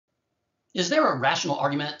Is there a rational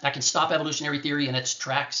argument that can stop evolutionary theory in its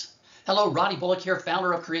tracks? Hello, Roddy Bullock here,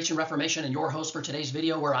 founder of Creation Reformation and your host for today's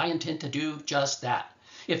video, where I intend to do just that.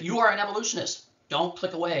 If you are an evolutionist, don't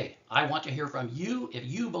click away. I want to hear from you if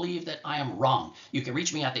you believe that I am wrong. You can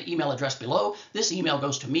reach me at the email address below. This email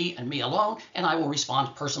goes to me and me alone, and I will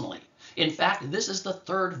respond personally. In fact, this is the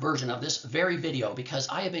third version of this very video because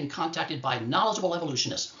I have been contacted by knowledgeable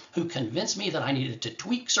evolutionists who convinced me that I needed to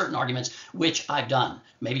tweak certain arguments, which I've done.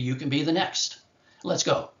 Maybe you can be the next. Let's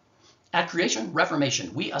go. At Creation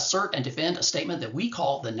Reformation, we assert and defend a statement that we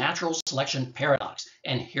call the natural selection paradox,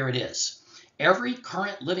 and here it is. Every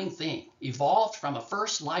current living thing evolved from a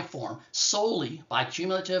first life form solely by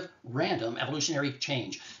cumulative random evolutionary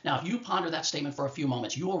change. Now, if you ponder that statement for a few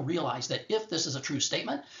moments, you will realize that if this is a true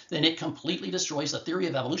statement, then it completely destroys the theory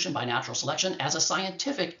of evolution by natural selection as a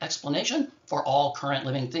scientific explanation for all current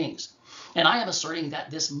living things. And I am asserting that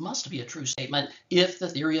this must be a true statement if the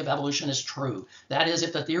theory of evolution is true. That is,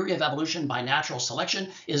 if the theory of evolution by natural selection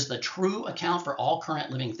is the true account for all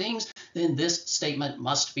current living things, then this statement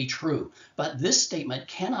must be true. But this statement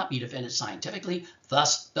cannot be defended scientifically,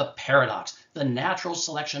 thus the paradox, the natural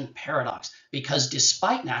selection paradox, because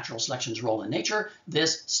despite natural selection's role in nature,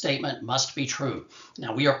 this statement must be true.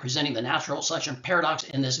 Now, we are presenting the natural selection paradox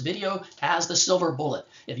in this video as the silver bullet.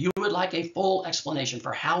 If you would like a full explanation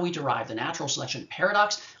for how we derive the natural selection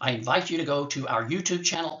paradox, I invite you to go to our YouTube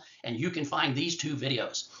channel and you can find these two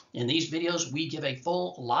videos. In these videos, we give a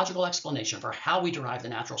full logical explanation for how we derive the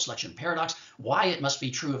natural selection paradox, why it must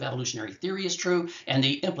be true if evolutionary theory is true, and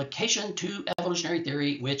the implication to evolutionary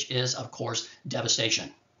theory, which is, of course,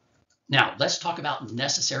 devastation. Now, let's talk about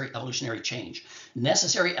necessary evolutionary change.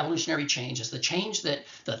 Necessary evolutionary change is the change that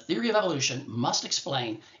the theory of evolution must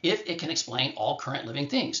explain if it can explain all current living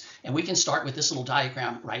things. And we can start with this little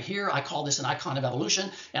diagram right here. I call this an icon of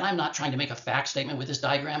evolution, and I'm not trying to make a fact statement with this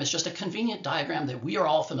diagram. It's just a convenient diagram that we are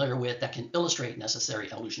all familiar with that can illustrate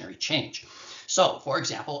necessary evolutionary change. So, for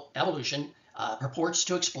example, evolution purports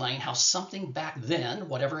to explain how something back then,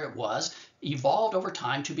 whatever it was, evolved over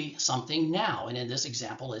time to be something now. And in this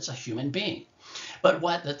example, it's a human being. But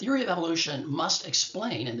what the theory of evolution must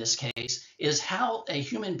explain in this case is how a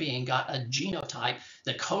human being got a genotype,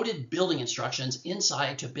 the coded building instructions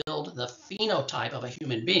inside to build the phenotype of a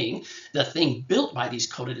human being, the thing built by these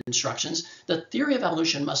coded instructions. The theory of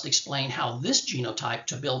evolution must explain how this genotype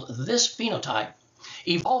to build this phenotype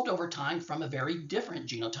evolved over time from a very different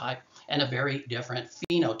genotype and a very different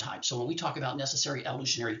phenotype. So when we talk about necessary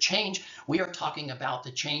evolutionary change, we are talking about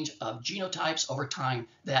the change of genotypes over time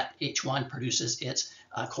that each one produces its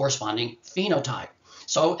corresponding phenotype.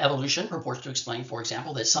 So evolution purports to explain, for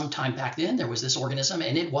example, that sometime back then there was this organism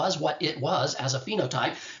and it was what it was as a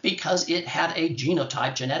phenotype because it had a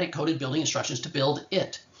genotype, genetic coded building instructions to build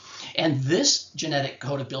it. And this genetic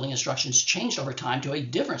code of building instructions changed over time to a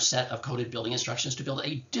different set of coded building instructions to build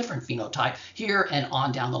a different phenotype. Here and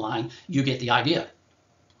on down the line, you get the idea.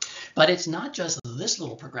 But it's not just this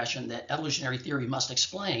little progression that evolutionary theory must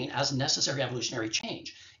explain as necessary evolutionary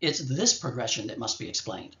change. It's this progression that must be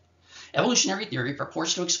explained. Evolutionary theory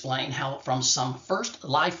purports to explain how from some first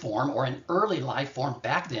life form or an early life form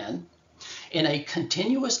back then, in a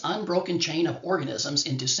continuous unbroken chain of organisms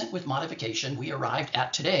in descent with modification, we arrived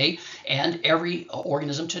at today, and every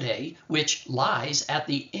organism today, which lies at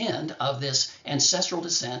the end of this ancestral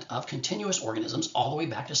descent of continuous organisms all the way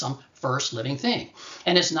back to some first living thing.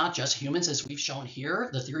 And it's not just humans, as we've shown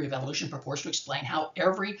here. The theory of evolution purports to explain how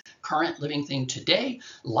every current living thing today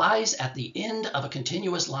lies at the end of a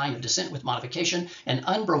continuous line of descent with modification, an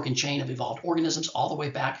unbroken chain of evolved organisms all the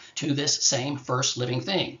way back to this same first living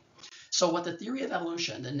thing. So what the theory of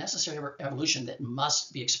evolution, the necessary evolution that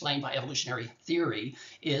must be explained by evolutionary theory,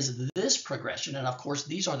 is this progression. And of course,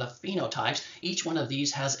 these are the phenotypes. Each one of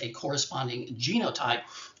these has a corresponding genotype.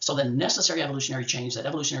 So the necessary evolutionary change that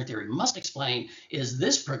evolutionary theory must explain is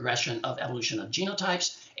this progression of evolution of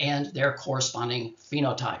genotypes and their corresponding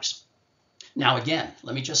phenotypes. Now, again,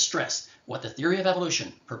 let me just stress, what the theory of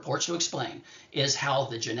evolution purports to explain is how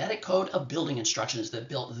the genetic code of building instructions that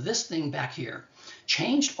built this thing back here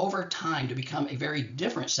changed over time to become a very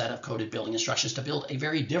different set of coded building instructions to build a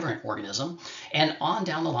very different organism, and on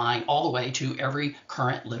down the line all the way to every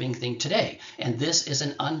current living thing today. And this is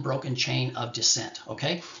an unbroken chain of descent,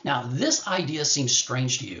 okay? Now, this idea seems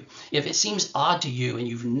strange to you. If it seems odd to you and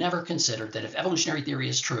you've never considered that if evolutionary theory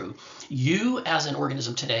is true, you as an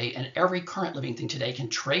organism today and every current living thing today can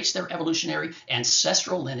trace their evolutionary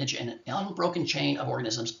ancestral lineage in an unbroken chain of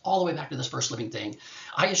organisms all the way back to this first living thing,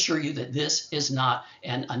 I assure you that this is not not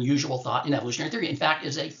an unusual thought in evolutionary theory. In fact, it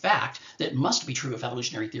is a fact that must be true if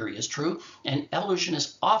evolutionary theory is true. And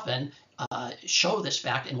evolutionists often show this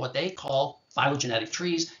fact in what they call phylogenetic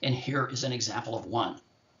trees. And here is an example of one.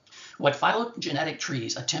 What phylogenetic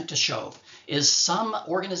trees attempt to show is some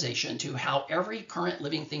organization to how every current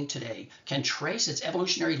living thing today can trace its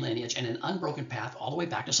evolutionary lineage in an unbroken path all the way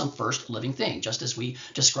back to some first living thing, just as we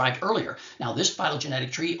described earlier. Now, this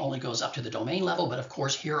phylogenetic tree only goes up to the domain level, but of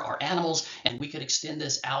course, here are animals, and we could extend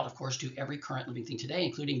this out, of course, to every current living thing today,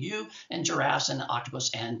 including you and giraffes and octopus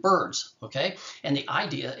and birds, okay? And the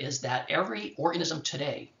idea is that every organism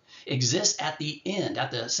today exists at the end,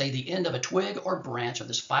 say the end of a twig or branch of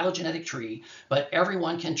this phylogenetic tree, but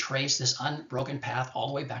everyone can trace this unbroken path all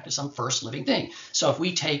the way back to some first living thing. So if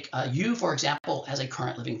we take you, for example, as a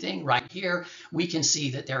current living thing right here, we can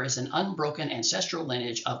see that there is an unbroken ancestral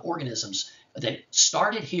lineage of organisms that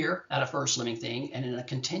started here at a first living thing, and in a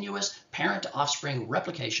continuous parent to offspring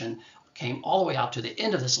replication came all the way out to the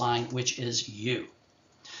end of this line, which is you.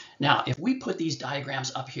 Now, if we put these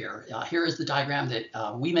diagrams up here, here is the diagram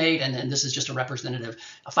that we made, and then this is just a representative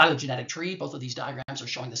phylogenetic tree. Both of these diagrams are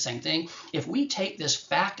showing the same thing. If we take this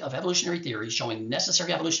fact of evolutionary theory showing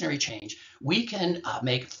necessary evolutionary change, we can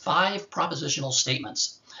make 5 propositional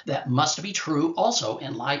statements that must be true also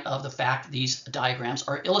in light of the fact these diagrams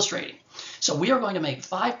are illustrating. So we are going to make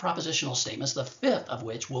 5 propositional statements, the 5th of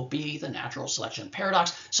which will be the natural selection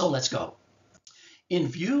paradox. So let's go. In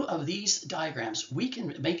view of these diagrams, we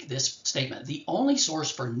can make this statement: the only source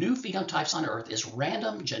for new phenotypes on Earth is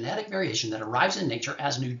random genetic variation that arrives in nature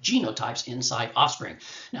as new genotypes inside offspring.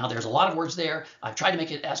 Now, there's a lot of words there. I've tried to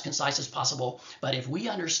make it as concise as possible, but if we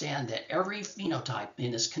understand that every phenotype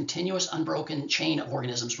in this continuous unbroken chain of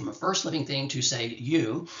organisms from a first living thing to, say,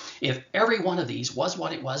 you, if every one of these was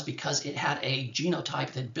what it was because it had a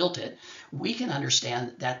genotype that built it, we can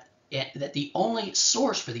understand that the only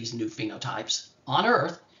source for these new phenotypes on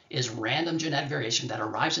Earth is random genetic variation that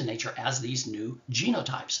arrives in nature as these new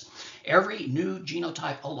genotypes. Every new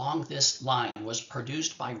genotype along this line was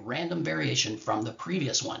produced by random variation from the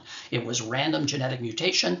previous one. It was random genetic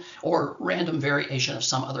mutation or random variation of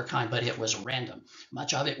some other kind, but it was random.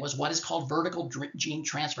 Much of it was what is called vertical gene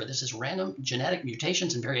transfer. This is random genetic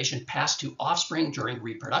mutations and variation passed to offspring during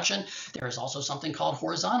reproduction. There is also something called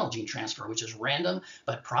horizontal gene transfer, which is random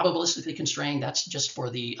but probabilistically constrained. That's just for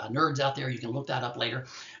the nerds out there. You can look that up later.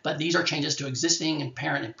 But these are changes to existing and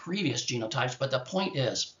parent and previous genotypes. But the point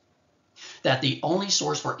is that the only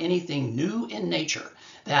source for anything new in nature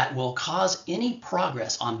that will cause any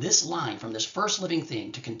progress on this line from this first living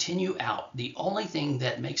thing to continue out, the only thing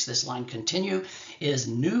that makes this line continue is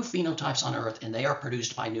new phenotypes on Earth, and they are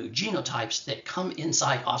produced by new genotypes that come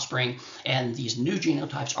inside offspring, and these new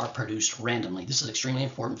genotypes are produced randomly. This is extremely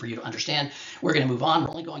important for you to understand. We're going to move on.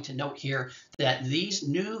 We're only going to note here that these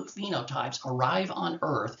new phenotypes arrive on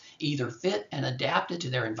Earth either fit and adapted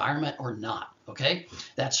to their environment or not. Okay,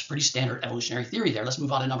 that's pretty standard evolutionary theory there. Let's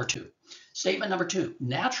move on to number 2. Statement number 2,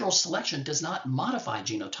 natural selection does not modify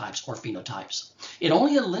genotypes or phenotypes. It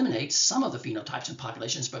only eliminates some of the phenotypes in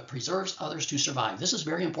populations, but preserves others to survive. This is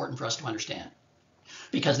very important for us to understand,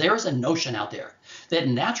 because there is a notion out there that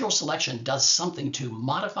natural selection does something to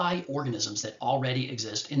modify organisms that already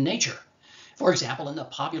exist in nature. For example, in the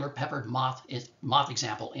popular peppered moth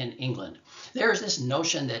example in England, there is this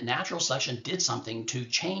notion that natural selection did something to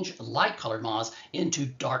change light-colored moths into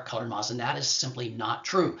dark-colored moths, and that is simply not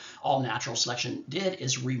true. All natural selection did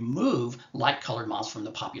is remove light-colored moths from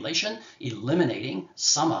the population, eliminating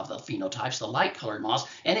some of the phenotypes, the light-colored moths,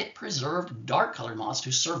 and it preserved dark-colored moths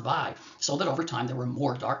to survive, so that over time there were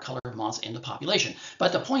more dark-colored moths in the population.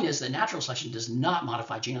 But the point is that natural selection does not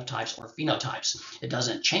modify genotypes or phenotypes. It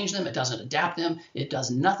doesn't change them, it doesn't adapt them, it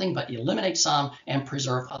does nothing but eliminate some and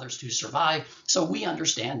preserve others to survive. So we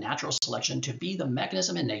understand natural selection to be the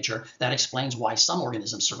mechanism in nature that explains why some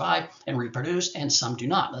organisms survive and reproduce and some do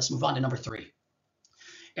not. Let's move on to number 3.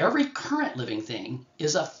 Every current living thing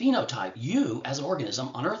is a phenotype. You, as an organism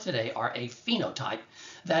on Earth today, are a phenotype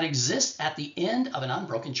that exists at the end of an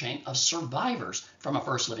unbroken chain of survivors from a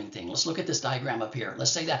first living thing. Let's look at this diagram up here.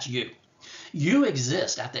 Let's say that's you. You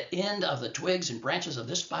exist at the end of the twigs and branches of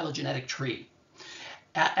this phylogenetic tree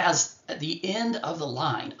as at the end of the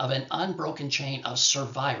line of an unbroken chain of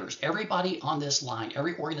survivors. Everybody on this line,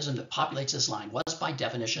 every organism that populates this line was by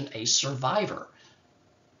definition a survivor.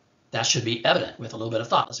 That should be evident with a little bit of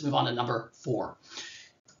thought. Let's move on to number 4.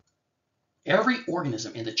 Every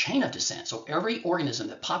organism in the chain of descent, so every organism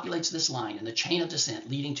that populates this line in the chain of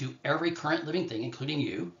descent leading to every current living thing, including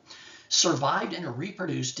you, survived and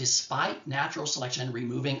reproduced despite natural selection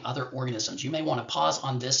removing other organisms. You may want to pause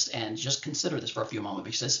on this and just consider this for a few moments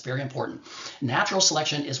because it's very important. Natural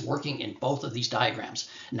selection is working in both of these diagrams.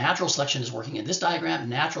 Natural selection is working in this diagram.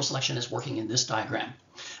 Natural selection is working in this diagram.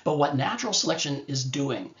 But what natural selection is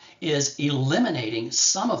doing is eliminating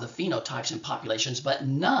some of the phenotypes in populations, but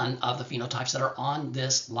none of the phenotypes that are on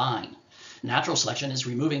this line. Natural selection is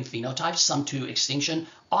removing phenotypes, some to extinction,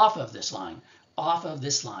 off of this line. Off of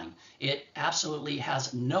this line. It absolutely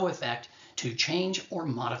has no effect to change or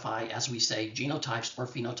modify, as we say, genotypes or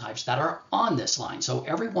phenotypes that are on this line. So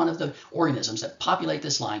every one of the organisms that populate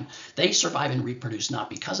this line, they survive and reproduce not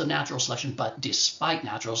because of natural selection, but despite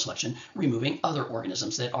natural selection, removing other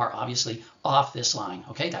organisms that are obviously off this line.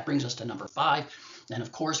 Okay, that brings us to number 5. And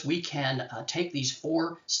of course, we can take these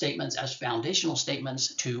 4 statements as foundational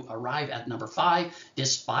statements to arrive at number 5.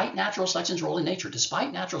 Despite natural selection's role in nature,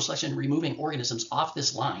 despite natural selection removing organisms off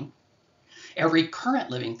this line, every current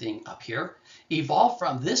living thing up here evolved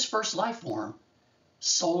from this first life form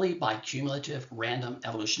solely by cumulative random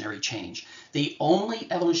evolutionary change. The only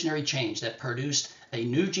evolutionary change that produced a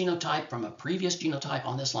new genotype from a previous genotype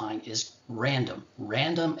on this line is random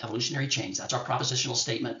evolutionary change. That's our propositional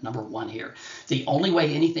statement number 1 here. The only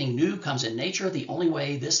way anything new comes in nature, the only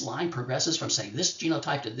way this line progresses from, say, this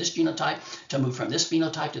genotype to this genotype, to move from this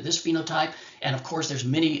phenotype to this phenotype, and of course there's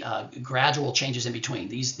many gradual changes in between.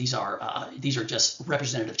 These are just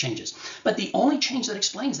representative changes. But the only change that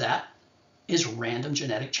explains that is random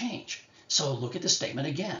genetic change. So look at the statement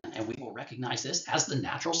again, and we will recognize this as the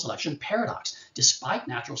natural selection paradox. Despite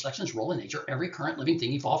natural selection's role in nature, every current living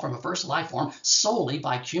thing evolved from a first life form solely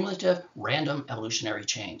by cumulative random evolutionary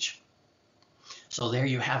change. So there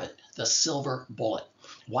you have it, the silver bullet.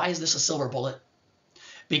 Why is this a silver bullet?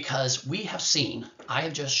 Because we have seen, I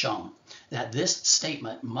have just shown, that this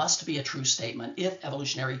statement must be a true statement if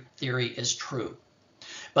evolutionary theory is true.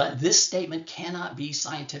 But this statement cannot be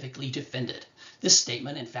scientifically defended. This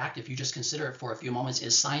statement, in fact, if you just consider it for a few moments,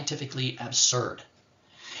 is scientifically absurd.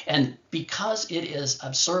 And because it is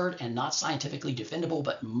absurd and not scientifically defendable,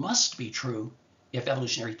 but must be true if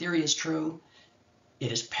evolutionary theory is true,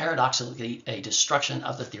 it is paradoxically a destruction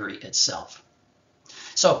of the theory itself.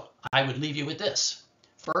 So I would leave you with this.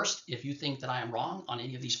 First, if you think that I am wrong on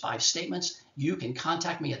any of these 5 statements, you can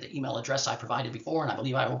contact me at the email address I provided before, and I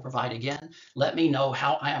believe I will provide again. Let me know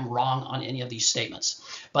how I am wrong on any of these statements.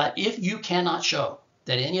 But if you cannot show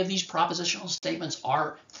that any of these propositional statements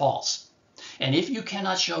are false, and if you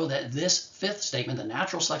cannot show that this 5th statement, the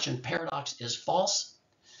natural selection paradox, is false,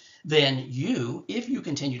 then you, if you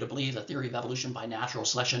continue to believe the theory of evolution by natural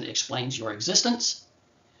selection explains your existence,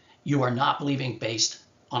 you are not believing based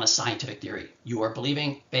on a scientific theory. You are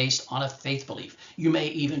believing based on a faith belief. You may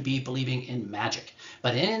even be believing in magic.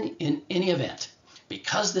 But in any event,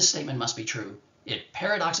 because this statement must be true, it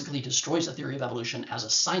paradoxically destroys the theory of evolution as a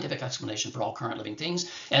scientific explanation for all current living things.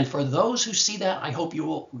 And for those who see that, I hope you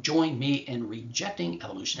will join me in rejecting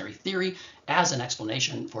evolutionary theory as an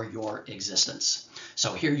explanation for your existence.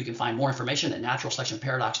 So here you can find more information at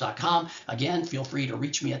naturalselectionparadox.com. Again, feel free to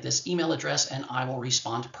reach me at this email address and I will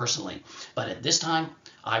respond personally. But at this time,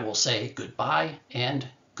 I will say goodbye and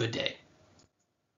good day.